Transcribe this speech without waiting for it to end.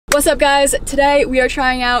What's up guys? Today we are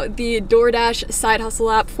trying out the DoorDash side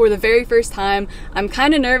hustle app for the very first time. I'm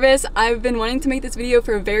kind of nervous. I've been wanting to make this video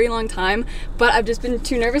for a very long time, but I've just been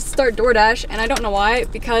too nervous to start DoorDash, and I don't know why,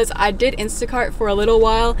 because I did Instacart for a little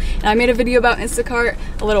while and I made a video about Instacart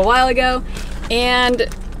a little while ago, and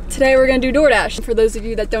today we're gonna do DoorDash. For those of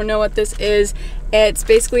you that don't know what this is, it's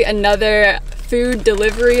basically another food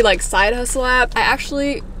delivery like side hustle app. I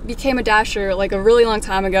actually became a Dasher like a really long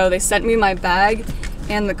time ago. They sent me my bag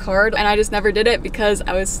and the card, and I just never did it because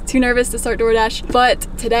I was too nervous to start DoorDash. But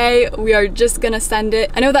today we are just gonna send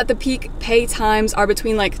it. I know that the peak pay times are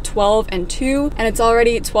between like 12 and 2, and it's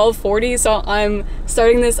already 12:40, so I'm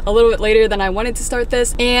starting this a little bit later than I wanted to start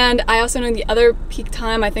this. And I also know the other peak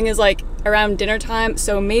time I think is like around dinner time,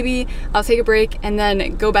 so maybe I'll take a break and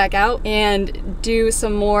then go back out and do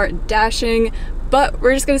some more dashing. But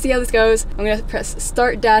we're just gonna see how this goes. I'm gonna press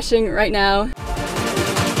start dashing right now.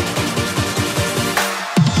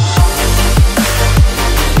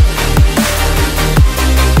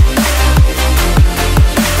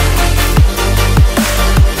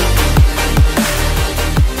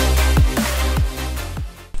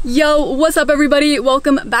 Yo, what's up everybody?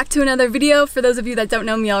 Welcome back to another video. For those of you that don't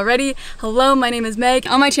know me already, hello, my name is Meg.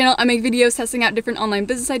 On my channel, I make videos testing out different online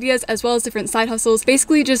business ideas as well as different side hustles,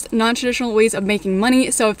 basically just non-traditional ways of making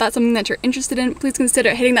money. So if that's something that you're interested in, please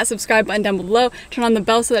consider hitting that subscribe button down below, turn on the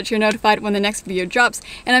bell so that you're notified when the next video drops.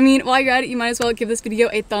 And I mean, while you're at it, you might as well give this video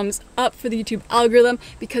a thumbs up for the YouTube algorithm,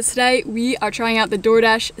 because today we are trying out the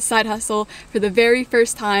DoorDash side hustle for the very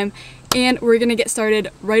first time, and we're gonna get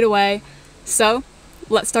started right away. So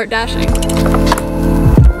let's start dashing.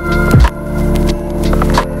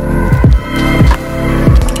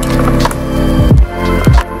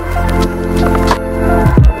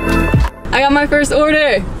 I got my first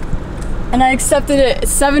order and I accepted it.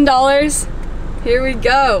 It's $7. Here we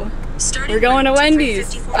go. We're going to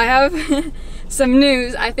Wendy's. I have some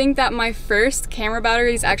news. I think that my first camera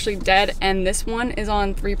battery is actually dead and this one is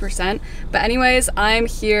on 3%. But anyways, I'm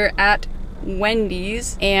here at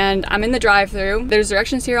Wendy's and I'm in the drive-thru. There's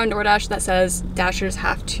directions here on DoorDash that says Dashers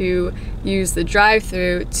have to use the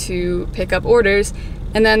drive-thru to pick up orders,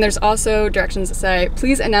 and then there's also directions that say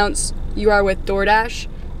please announce you are with DoorDash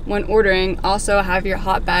when ordering. Also have your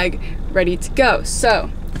hot bag ready to go. So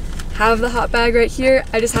have the hot bag right here.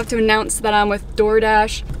 I just have to announce that I'm with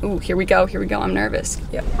DoorDash. Ooh, here we go, I'm nervous.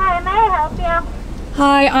 Yep. Hi, may I help you?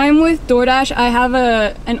 Hi, I'm with DoorDash. I have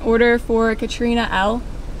an order for Katrina L.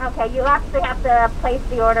 Okay, you actually have to place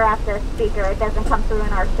the order after a speaker. It doesn't come through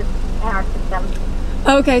in our system.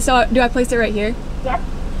 Okay, so do I place it right here? Yes.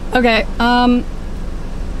 Okay,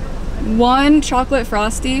 one chocolate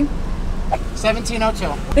frosty. 1702.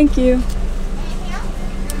 Thank you.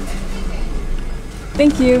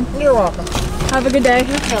 Thank you. You're welcome. Have a good day.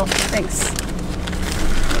 You too. Thanks.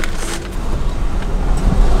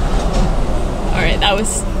 Alright, that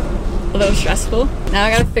was a little stressful. Now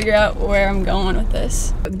I gotta figure out where I'm going with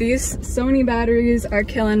this. These Sony batteries are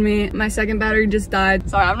killing me. My second battery just died.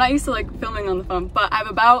 Sorry, I'm not used to like filming on the phone, but I have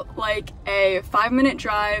about like a 5-minute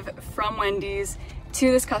drive from Wendy's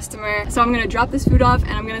to this customer. So I'm gonna drop this food off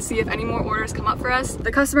and I'm gonna see if any more orders come up for us.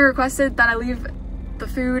 The customer requested that I leave the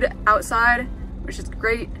food outside, which is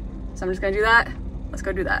great. So I'm just gonna do that. Let's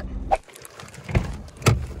go do that.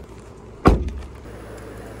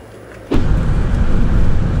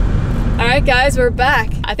 Alright guys, we're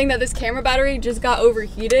back. I think that this camera battery just got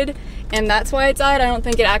overheated and that's why it died. I don't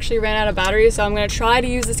think it actually ran out of battery, so I'm gonna try to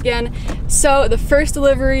use this again. So the first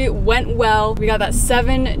delivery went well. We got that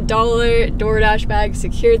 $7 DoorDash bag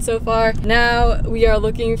secured so far. Now we are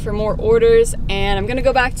looking for more orders and I'm gonna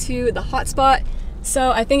go back to the hotspot.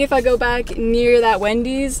 So I think if I go back near that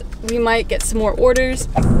Wendy's, we might get some more orders.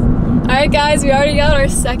 Alright guys, we already got our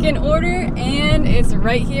second order and it's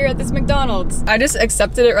right here at this McDonald's. I just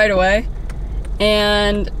accepted it right away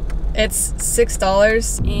and it's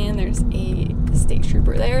 $6 and there's a state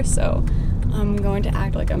trooper there, so I'm going to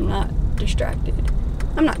act like I'm not distracted.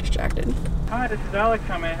 I'm not distracted. Hi, this is Alex.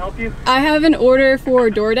 How may I help you? I have an order for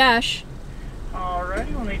DoorDash.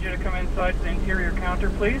 Alrighty, we'll need you to come inside to the interior counter,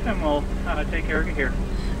 please, and we'll take care of you here.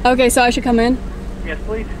 Okay, so I should come in? Yes,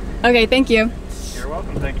 please. Okay, thank you. You're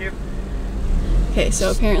welcome, thank you. Okay, so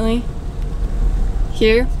apparently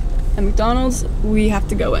here at McDonald's, we have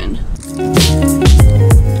to go in.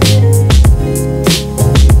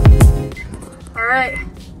 All right,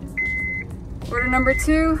 order number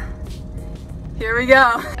 2. Here we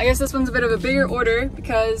go. I guess this one's a bit of a bigger order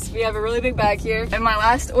because we have a really big bag here. In my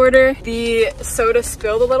last order, the soda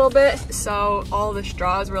spilled a little bit, so all the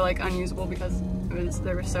straws were like unusable because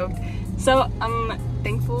they were soaked. So I'm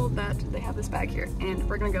thankful that they have this bag here, and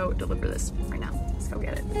we're gonna go deliver this right now. Let's go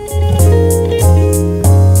get it.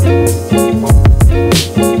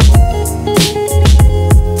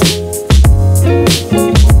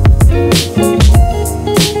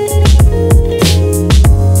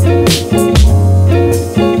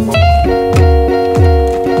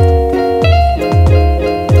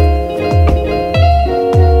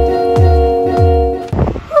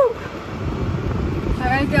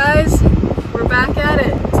 Guys, we're back at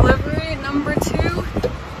it. Delivery number 2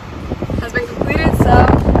 has been completed, so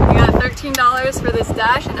we got $13 for this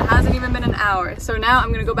dash, and it hasn't even been an hour. So now I'm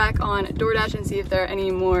gonna go back on DoorDash and see if there are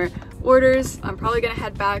any more orders. I'm probably gonna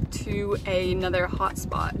head back to another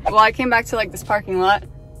hotspot. Well, I came back to like this parking lot.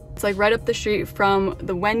 It's like right up the street from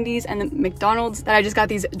the Wendy's and the McDonald's that I just got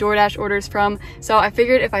these DoorDash orders from. So I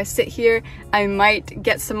figured if I sit here, I might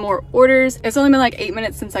get some more orders. It's only been like 8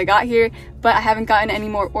 minutes since I got here, but I haven't gotten any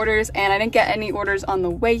more orders, and I didn't get any orders on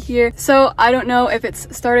the way here. So I don't know if it's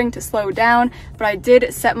starting to slow down, but I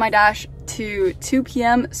did set my dash to 2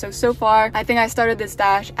 p.m. So far, I think I started this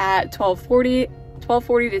dash at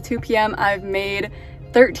 12:40 to 2 p.m. I've made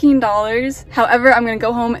 $13. However, I'm gonna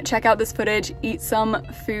go home, check out this footage, eat some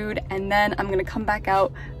food, and then I'm gonna come back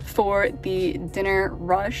out for the dinner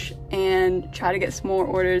rush and try to get some more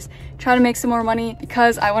orders, try to make some more money,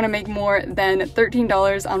 because I want to make more than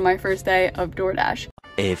 $13 on my first day of DoorDash.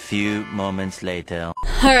 A few moments later.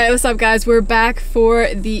 Alright, what's up guys? We're back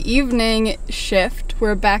for the evening shift.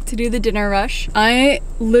 We're back to do the dinner rush. I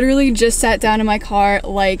literally just sat down in my car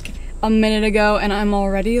like a minute ago, and I'm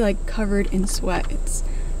already like covered in sweat. This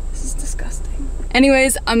is disgusting.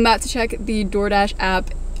 Anyways, I'm about to check the DoorDash app.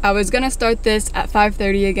 I was gonna start this at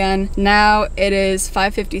 5:30 again. Now it is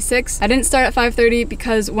 5:56. I didn't start at 5:30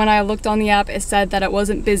 because when I looked on the app, it said that it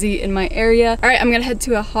wasn't busy in my area. All right, I'm gonna head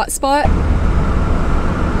to a hotspot.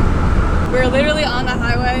 We're literally on the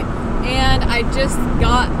highway, and I just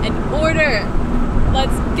got an order.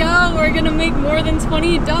 Let's go, we're gonna make more than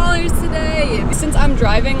 $20 today. Since I'm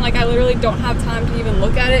driving, like I literally don't have time to even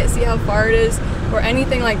look at it, see how far it is, or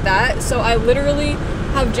anything like that. So I literally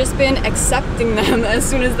have just been accepting them as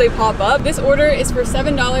soon as they pop up. This order is for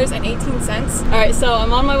 $7.18. All right, so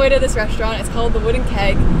I'm on my way to this restaurant. It's called the Wooden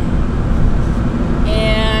Keg,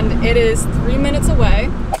 and it is 3 minutes away.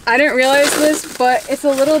 I didn't realize this, but it's a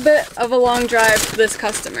little bit of a long drive for this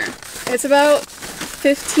customer. It's about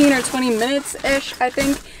 15 or 20 minutes-ish, I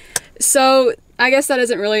think. So I guess that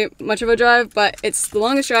isn't really much of a drive, but it's the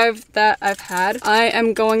longest drive that I've had. I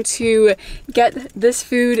am going to get this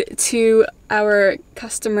food to our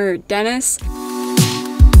customer, Dennis.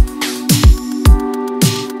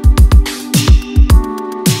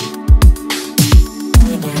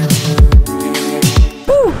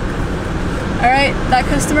 Woo! Alright, that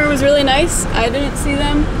customer was really nice. I didn't see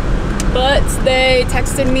them, but they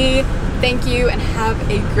texted me, thank you and have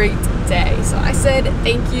a great day. So I said,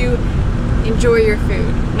 thank you, enjoy your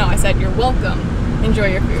food. No, I said, you're welcome,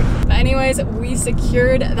 enjoy your food. But anyways, we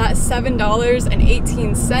secured that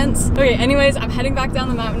 $7.18. Okay, anyways, I'm heading back down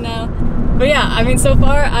the mountain now. But yeah, I mean, so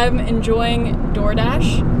far I'm enjoying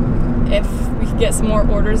DoorDash. If we could get some more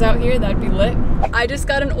orders out here, that'd be lit. I just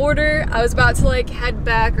got an order. I was about to like head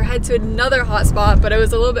back or head to another hotspot, but it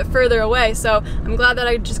was a little bit further away. So I'm glad that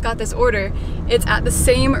I just got this order. It's at the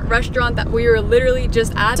same restaurant that we were literally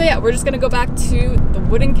just at. So yeah, we're just gonna go back to the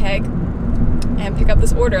Wooden Keg and pick up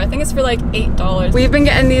this order. I think it's for like $8. We've been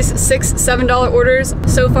getting these $6, $7 orders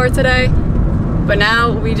so far today, but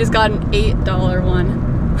now we just got an $8 one.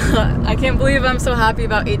 I can't believe I'm so happy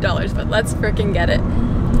about $8, but let's freaking get it.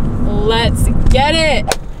 Let's get it.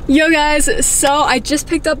 Yo guys, so I just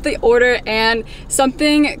picked up the order and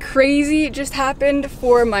something crazy just happened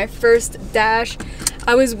for my first dash.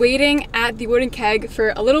 I was waiting at the Wooden Keg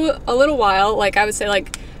for a little while, like I would say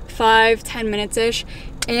like 5-10 minutes-ish.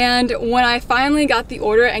 And when I finally got the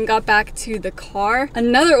order and got back to the car,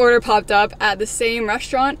 another order popped up at the same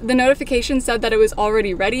restaurant. The notification said that it was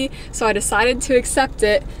already ready, so I decided to accept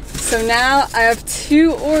it. So now I have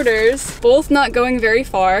 2 orders, both not going very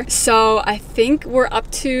far. So I think we're up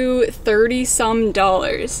to $30-some.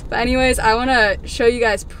 But anyways, I want to show you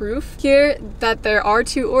guys proof here that there are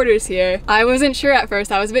 2 orders here. I wasn't sure at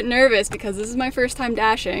first. I was a bit nervous because this is my first time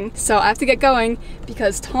dashing. So I have to get going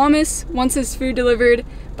because Thomas wants his food delivered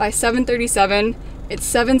by 7:37. It's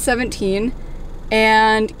 7:17,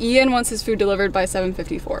 and Ian wants his food delivered by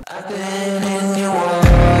 7:54.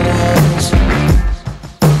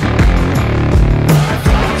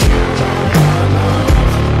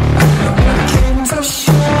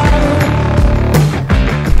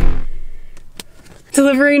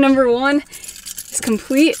 Delivery number 1 is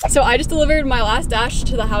complete. So I just delivered my last dash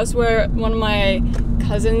to the house where one of my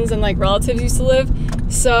cousins and like relatives used to live.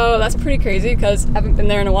 So that's pretty crazy because I haven't been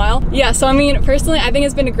there in a while. Yeah, so I mean, personally, I think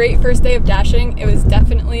it's been a great first day of dashing. It was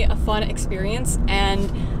definitely a fun experience,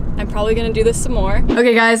 and I'm probably gonna do this some more.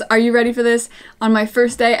 Okay guys, are you ready for this? On my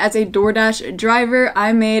first day as a DoorDash driver,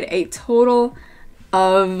 I made a total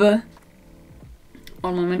of,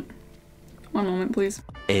 one moment please.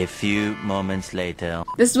 A few moments later.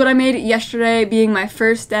 This is what I made yesterday, being my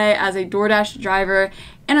first day as a DoorDash driver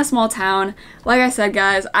in a small town. Like I said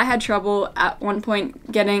guys, I had trouble at one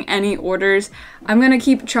point getting any orders. I'm gonna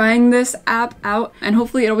keep trying this app out and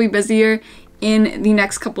hopefully it'll be busier in the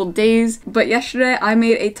next couple days. But yesterday I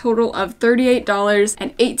made a total of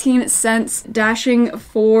 $38.18 dashing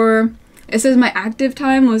for, it says my active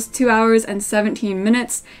time was 2 hours and 17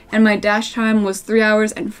 minutes and my dash time was 3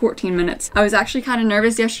 hours and 14 minutes. I was actually kind of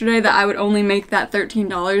nervous yesterday that I would only make that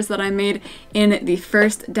 $13 that I made in the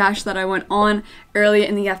first dash that I went on early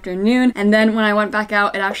in the afternoon, and then when I went back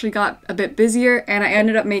out it actually got a bit busier and I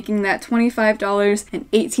ended up making that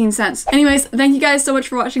 $25.18. Anyways, thank you guys so much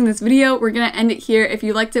for watching this video. We're gonna end it here. If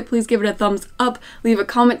you liked it, please give it a thumbs up, leave a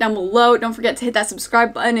comment down below. Don't forget to hit that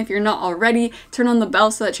subscribe button if you're not already. Turn on the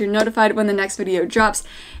bell so that you're notified when the next video drops,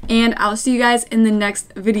 and I'll see you guys in the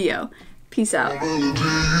next video. Peace out.